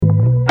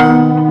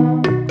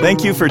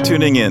Thank you for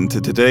tuning in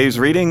to today's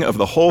reading of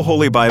the whole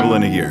Holy Bible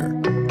in a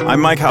year. I'm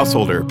Mike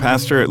Householder,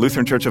 pastor at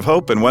Lutheran Church of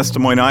Hope in West Des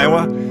Moines,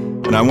 Iowa,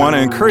 and I want to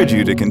encourage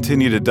you to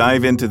continue to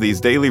dive into these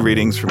daily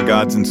readings from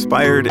God's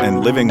inspired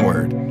and living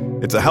Word.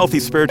 It's a healthy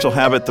spiritual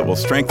habit that will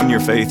strengthen your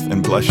faith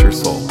and bless your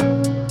soul.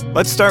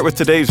 Let's start with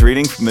today's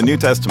reading from the New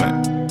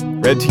Testament,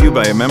 read to you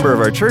by a member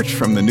of our church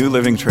from the New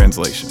Living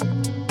Translation.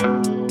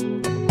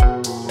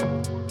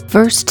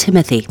 1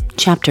 Timothy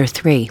chapter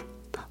 3.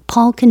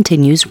 Paul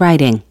continues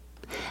writing,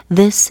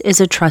 "This is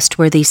a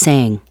trustworthy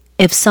saying.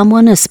 If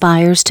someone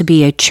aspires to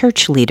be a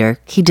church leader,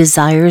 he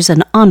desires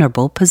an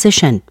honorable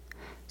position.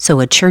 So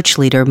a church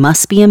leader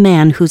must be a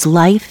man whose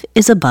life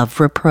is above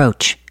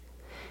reproach.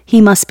 He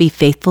must be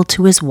faithful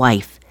to his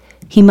wife.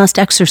 He must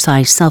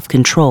exercise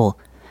self-control,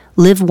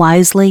 live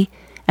wisely,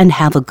 and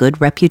have a good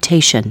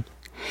reputation.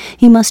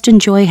 He must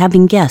enjoy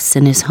having guests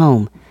in his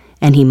home,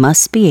 and he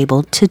must be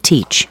able to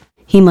teach.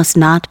 He must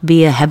not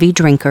be a heavy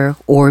drinker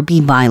or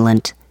be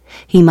violent.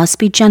 He must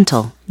be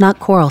gentle, not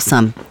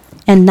quarrelsome,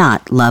 and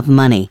not love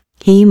money.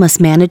 He must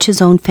manage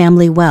his own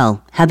family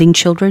well, having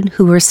children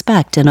who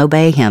respect and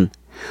obey him.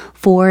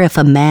 For if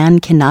a man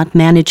cannot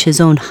manage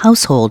his own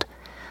household,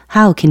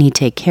 how can he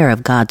take care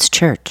of God's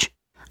church?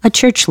 A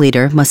church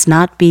leader must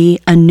not be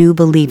a new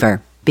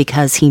believer,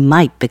 because he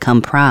might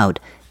become proud,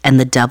 and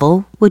the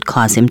devil would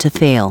cause him to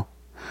fail.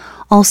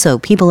 Also,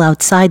 people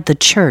outside the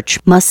church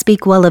must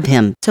speak well of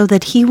him, so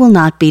that he will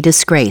not be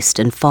disgraced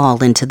and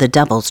fall into the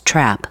devil's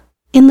trap.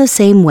 In the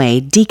same way,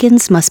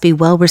 deacons must be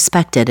well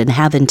respected and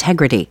have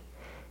integrity.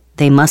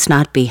 They must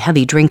not be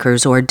heavy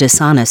drinkers or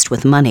dishonest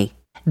with money.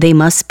 They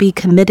must be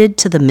committed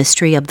to the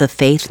mystery of the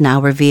faith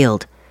now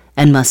revealed,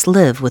 and must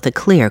live with a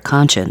clear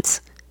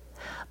conscience.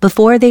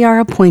 Before they are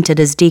appointed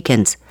as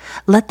deacons,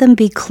 let them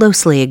be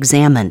closely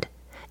examined.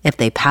 If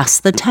they pass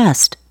the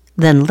test,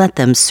 then let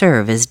them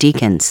serve as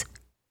deacons.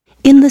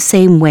 In the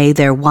same way,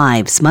 their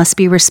wives must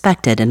be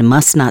respected and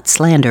must not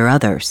slander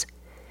others.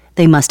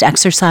 They must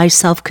exercise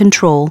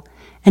self-control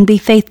and be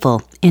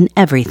faithful in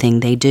everything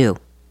they do.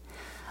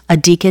 A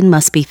deacon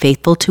must be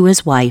faithful to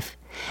his wife,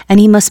 and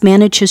he must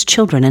manage his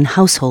children and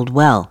household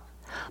well.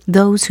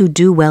 Those who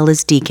do well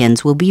as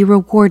deacons will be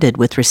rewarded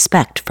with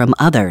respect from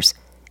others,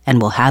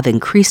 and will have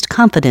increased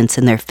confidence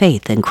in their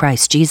faith in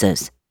Christ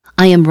Jesus.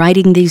 I am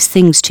writing these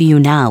things to you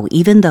now,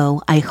 even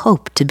though I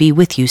hope to be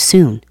with you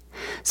soon,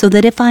 so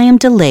that if I am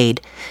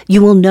delayed,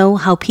 you will know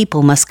how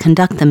people must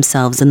conduct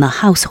themselves in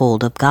the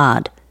household of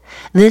God.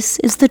 This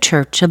is the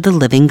church of the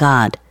living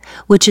God,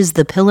 which is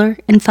the pillar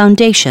and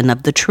foundation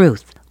of the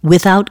truth.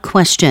 Without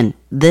question,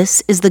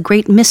 this is the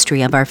great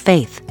mystery of our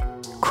faith.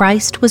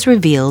 Christ was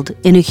revealed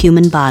in a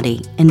human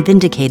body and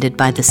vindicated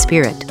by the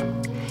Spirit.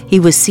 He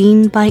was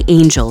seen by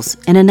angels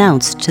and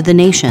announced to the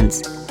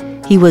nations.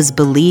 He was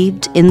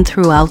believed in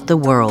throughout the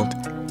world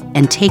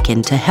and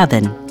taken to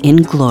heaven in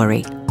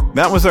glory."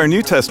 That was our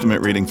New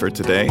Testament reading for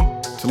today.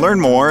 To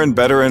learn more and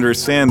better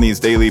understand these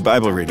daily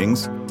Bible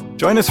readings,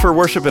 join us for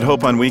Worship at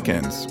Hope on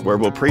weekends, where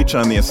we'll preach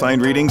on the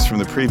assigned readings from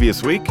the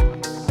previous week,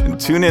 and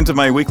tune into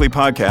my weekly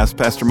podcast,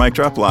 Pastor Mike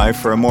Drop Live,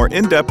 for a more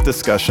in-depth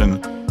discussion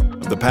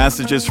of the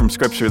passages from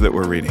Scripture that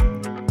we're reading.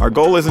 Our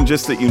goal isn't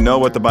just that you know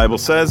what the Bible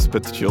says,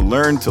 but that you'll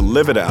learn to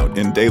live it out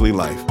in daily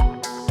life.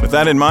 With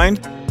that in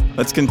mind,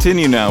 let's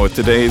continue now with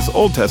today's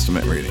Old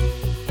Testament reading.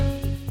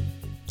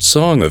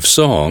 Song of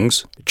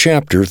Songs,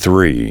 Chapter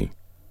 3.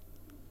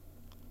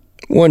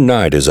 One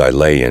night as I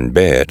lay in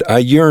bed, I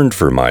yearned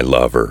for my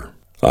lover.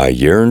 I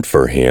yearned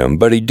for him,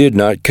 but he did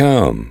not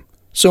come.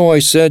 So I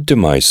said to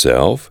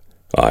myself,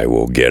 I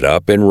will get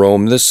up and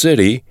roam the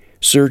city,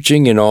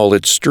 searching in all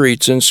its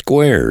streets and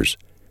squares.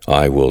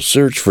 I will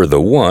search for the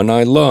one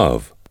I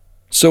love.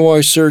 So I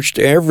searched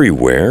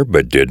everywhere,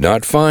 but did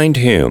not find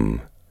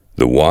him.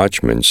 The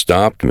watchmen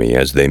stopped me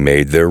as they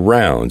made their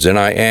rounds, and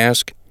I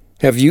asked,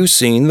 Have you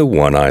seen the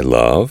one I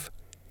love?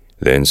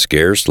 Then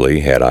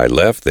scarcely had I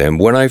left them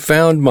when I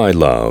found my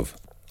love.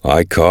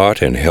 I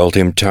caught and held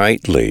him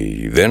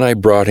tightly. Then I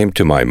brought him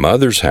to my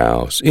mother's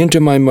house,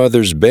 into my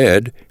mother's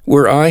bed,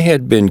 where I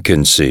had been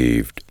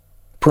conceived.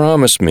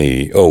 Promise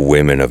me, O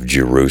women of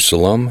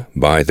Jerusalem,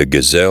 by the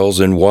gazelles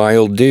and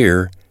wild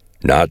deer,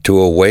 not to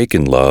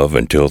awaken love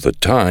until the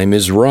time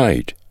is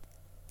right.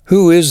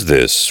 Who is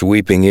this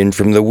sweeping in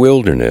from the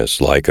wilderness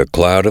like a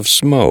cloud of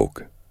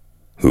smoke?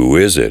 Who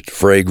is it,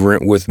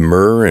 fragrant with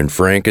myrrh and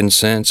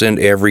frankincense and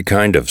every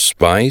kind of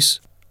spice?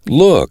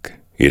 Look!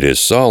 It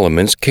is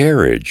Solomon's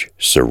carriage,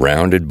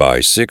 surrounded by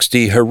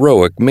 60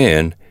 heroic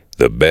men,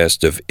 the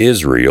best of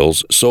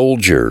Israel's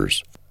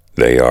soldiers.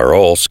 They are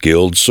all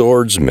skilled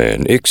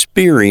swordsmen,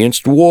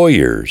 experienced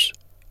warriors.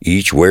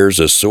 Each wears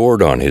a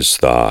sword on his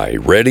thigh,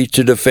 ready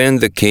to defend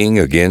the king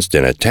against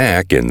an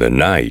attack in the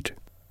night.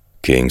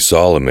 King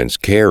Solomon's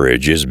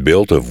carriage is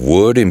built of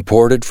wood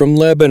imported from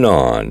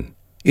Lebanon.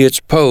 Its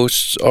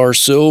posts are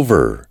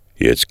silver,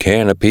 its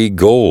canopy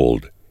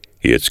gold,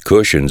 its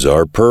cushions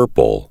are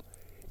purple.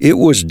 It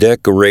was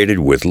decorated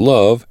with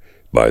love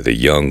by the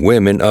young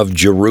women of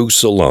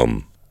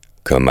Jerusalem.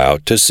 Come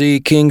out to see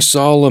King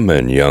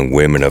Solomon, young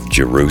women of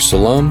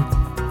Jerusalem.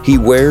 He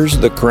wears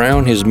the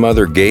crown his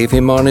mother gave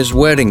him on his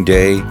wedding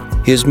day,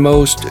 his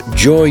most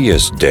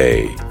joyous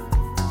day.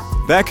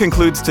 That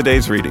concludes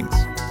today's readings.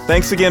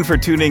 Thanks again for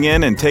tuning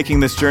in and taking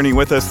this journey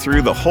with us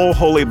through the whole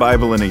Holy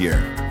Bible in a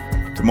year.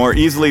 To more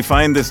easily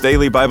find this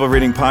daily Bible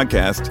reading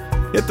podcast,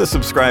 hit the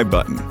subscribe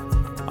button.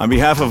 On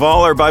behalf of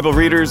all our Bible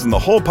readers and the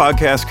whole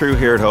podcast crew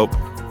here at Hope,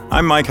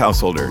 I'm Mike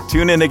Householder.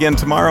 Tune in again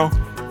tomorrow,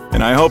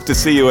 and I hope to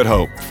see you at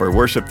Hope for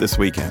worship this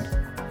weekend.